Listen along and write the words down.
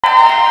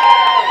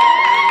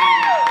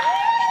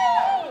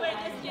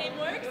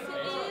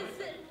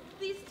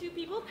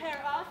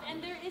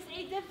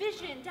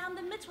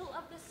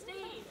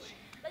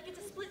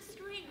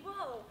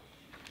Oh.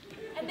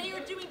 And they are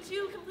doing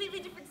two completely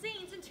different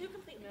scenes and two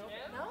completely...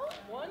 No?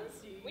 One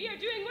scene. We are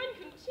doing one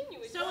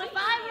continuous. So if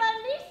I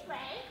run this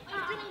way,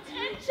 I'm doing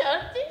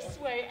Tenta this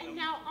way, and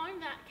now I'm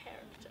that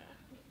character.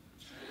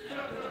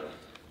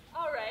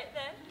 All right,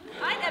 then.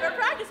 I never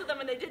practiced with them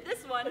when they did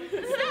this one.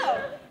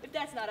 So, if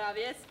that's not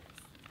obvious,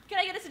 can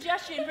I get a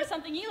suggestion for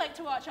something you like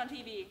to watch on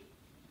TV?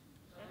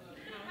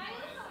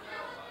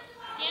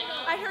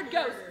 I heard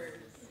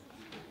ghosts.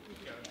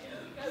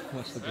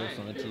 Watch the ghost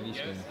on the TV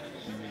screen.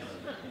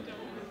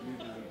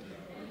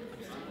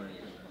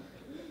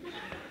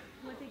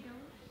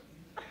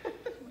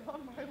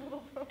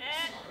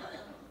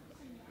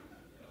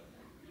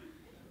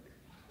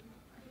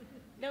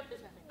 Nope,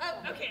 there's nothing.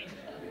 Oh, okay.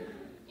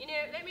 You know,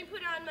 let me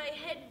put on my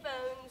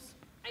headphones.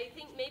 I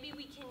think maybe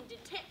we can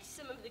detect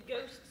some of the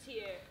ghosts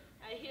here.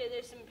 I hear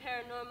there's some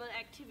paranormal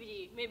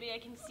activity. Maybe I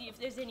can see if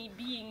there's any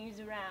beings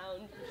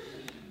around.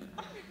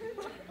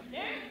 There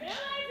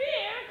I be.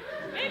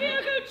 Maybe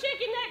I'll go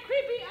check in that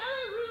creepy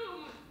other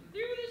room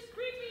through this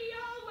creepy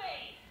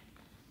hallway.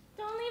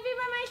 Don't leave me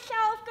by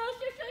myself.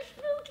 Ghosts are so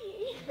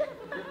spooky.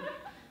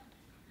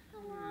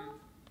 Hello.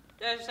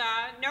 There's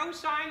no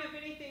sign of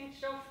anything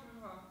so far.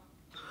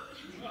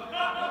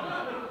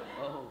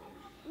 Oh.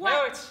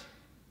 No, it's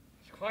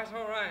quite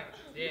all right,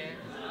 dear.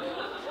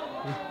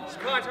 It's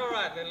quite all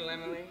right, little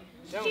Emily.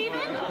 Don't Stephen?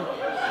 worry.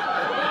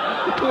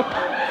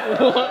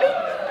 What?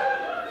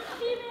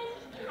 Stephen,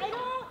 I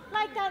don't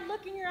like that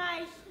look in your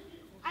eyes.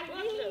 I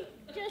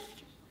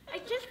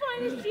just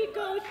wanted to see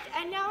ghosts,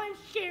 and now I'm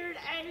scared,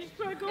 and I just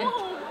want to go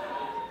home.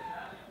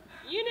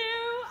 You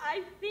know,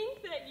 I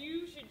think that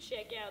you should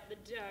check out the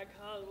dark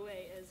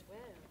hallway as well.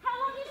 How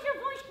long has your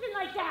voice been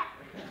like that?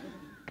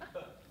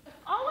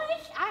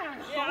 Always? I don't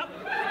know.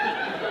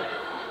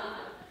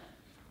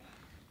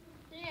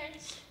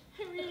 Dance.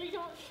 I really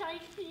don't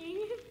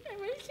sightseeing by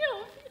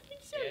myself.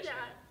 It's so Yes.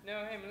 bad. No,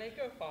 Emily,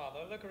 go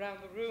farther. Look around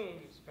the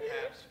rooms,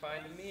 perhaps.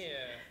 Find a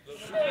mirror. Look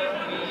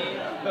at me.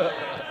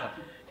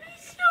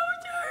 It's so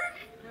dark.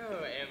 No,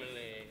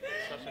 Emily.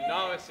 Such a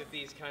novice at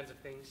these kinds of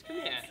things. Come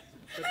here.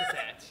 Look at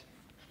that.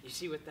 You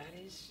see what that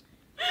is?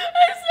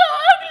 It's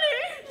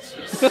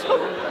so ugly.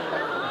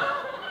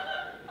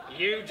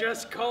 You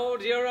just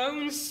called your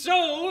own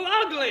soul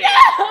ugly.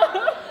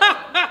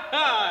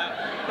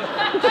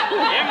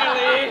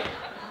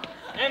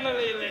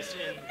 Emily,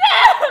 listen.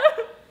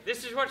 No.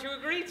 This is what you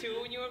agree to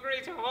when you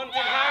agree to haunted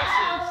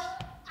houses.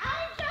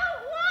 I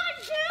don't want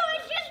to. I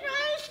just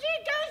want to see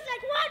ghosts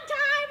like one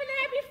time and then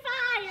I'd be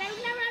fine. I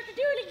would never have to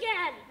do it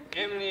again.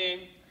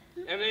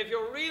 Emily, if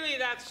you're really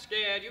that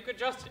scared, you could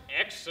just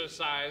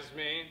exorcise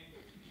me.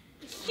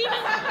 Stephen.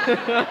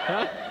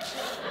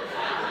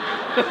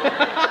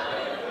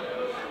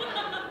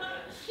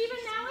 Stephen,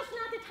 now is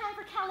not the time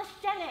for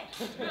calisthenics.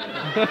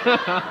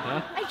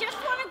 I just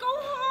want to go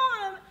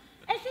home.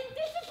 I think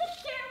this is the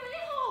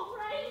stairway home,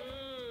 right?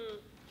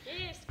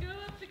 Yes, go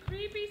up the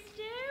creepy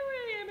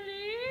stairway,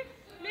 Emily.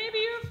 Maybe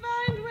you'll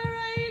find where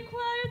I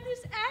acquired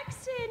this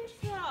accent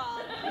from.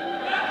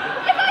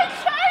 If I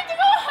tried to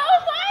go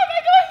home, why am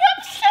I going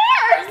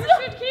upstairs? You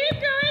should keep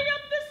going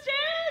up the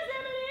stairs,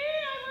 Emily.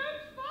 I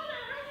won't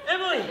follow.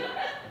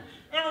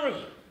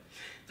 Emily!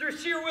 Through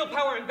sheer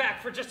willpower and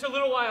back for just a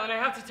little while, and I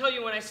have to tell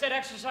you, when I said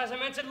exercise, I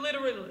meant it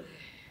literally.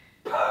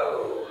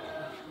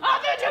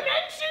 Other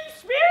dimension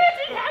spirits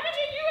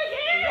inhabiting you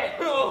again!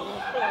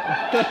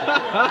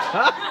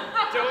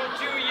 Don't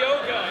do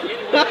yoga. It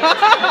will